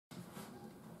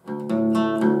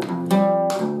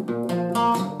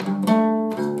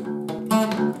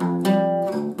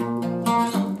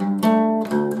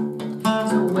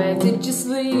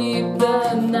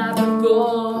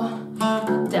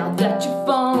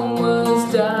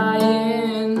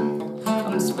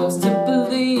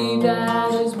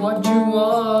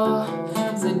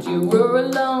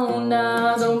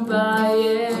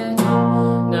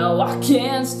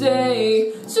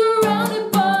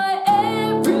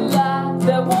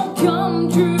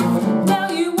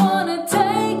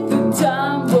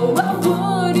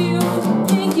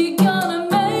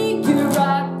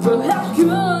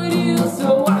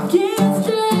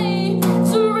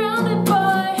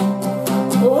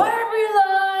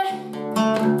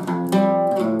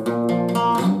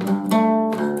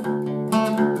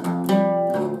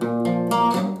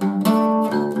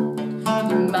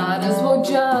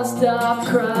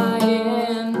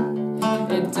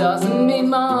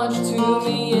much to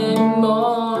me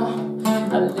anymore.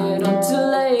 A little too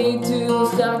late to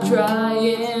start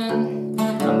trying.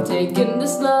 I'm taking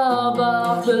this love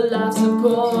off the life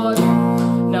support.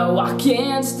 No, I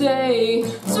can't stay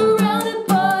surrounded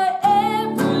by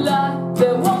every lie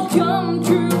that won't come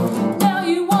true. Now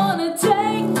you wanna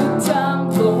take the time,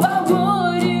 but why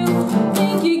would you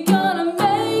think you're gonna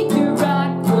make it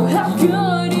right? Well, how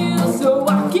could you? So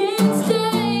I can't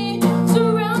stay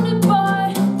surrounded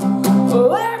by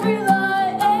every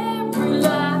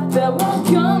lie that won't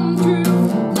come true.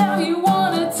 Now you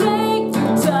wanna take the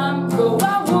time, but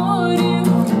why would you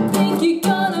think you're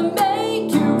gonna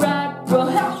make it right? Well,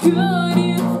 how could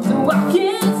you? So I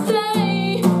can't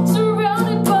stay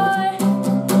surrounded by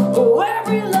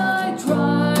every lie,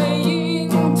 trying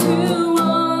to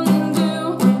undo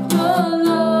the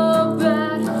love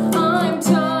that I'm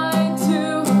tied to.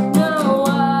 Now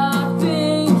I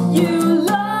think you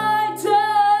lied to.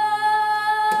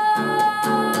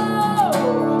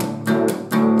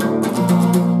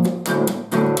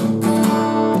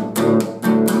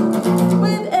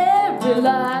 With every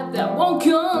lie that won't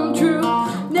come true,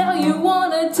 now you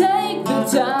wanna take the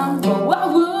time, but why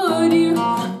would you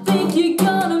think you're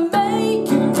gonna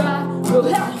make it right? Well,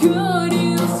 how could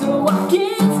you? So I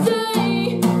can't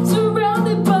stay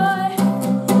surrounded by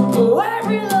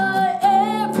every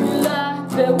lie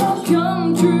that won't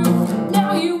come true.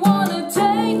 Now you wanna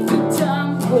take the time,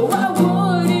 but why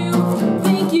would you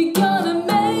think you're gonna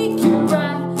make it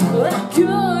right? Well, how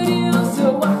could